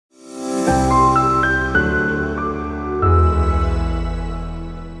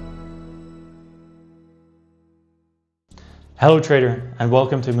Hello trader and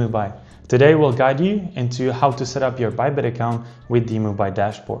welcome to Mubite. Today we'll guide you into how to set up your Bybit account with the Mubite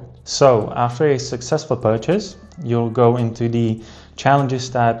dashboard. So after a successful purchase, you'll go into the Challenges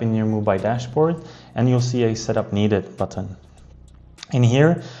tab in your Mubite dashboard and you'll see a Setup Needed button. In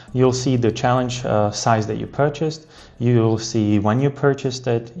here, you'll see the challenge size that you purchased, you'll see when you purchased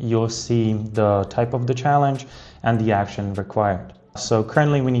it, you'll see the type of the challenge and the action required. So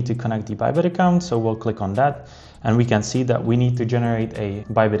currently we need to connect the Bybit account, so we'll click on that and we can see that we need to generate a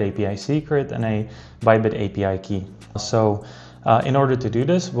Bybit API secret and a Bybit API key. So in order to do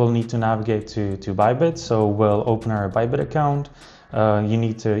this, we'll need to navigate to Bybit. So we'll open our Bybit account. You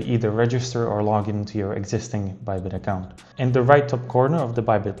need to either register or log into your existing Bybit account. In the right top corner of the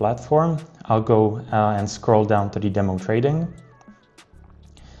Bybit platform, I'll go and scroll down to the demo trading.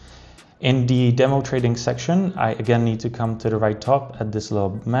 In the demo trading section, I again need to come to the right top at this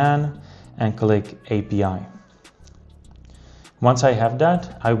little man and click API. Once I have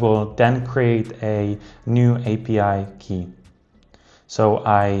that, I will then create a new API key. So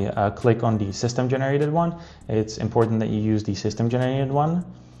I click on the system generated one. It's important that you use the system generated one.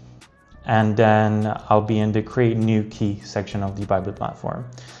 And then I'll be in the create new key section of the Bybit platform.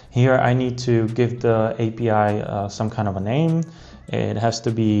 Here I need to give the API some kind of a name. It has to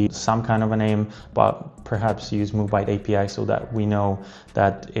be some kind of a name, but perhaps use Mubite API so that we know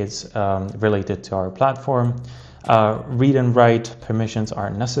that it's related to our platform. Read and write permissions are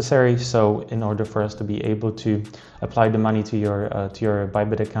necessary. So in order for us to be able to apply the money to your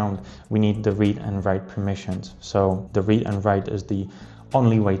Bybit account, we need the read and write permissions. So the read and write is the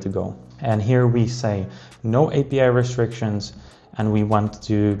only way to go. And here we say no API restrictions, and we want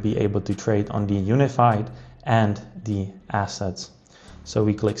to be able to trade on the unified and the assets. So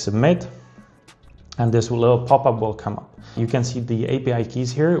we click submit and this little pop-up will come up. You can see the API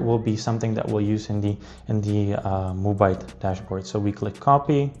keys here will be something that we'll use in the Mubite dashboard. So we click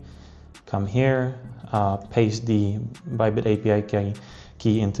copy, come here, paste the Bybit API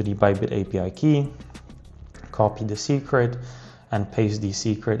key into the Bybit API key, copy the secret and paste the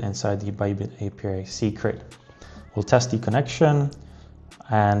secret inside the Bybit API secret. We'll test the connection,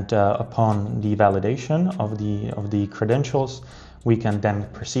 and upon the validation of the credentials, we can then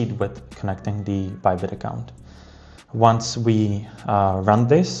proceed with connecting the Bybit account. Once we run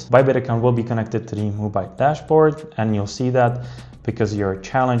this, Bybit account will be connected to the Mubite dashboard, and you'll see that because your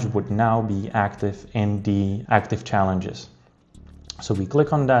challenge would now be active in the active challenges. So we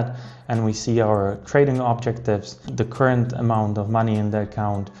click on that and we see our trading objectives, the current amount of money in the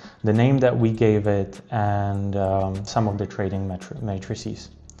account, the name that we gave it, and some of the trading matrices.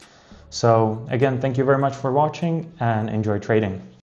 So again, thank you very much for watching and enjoy trading.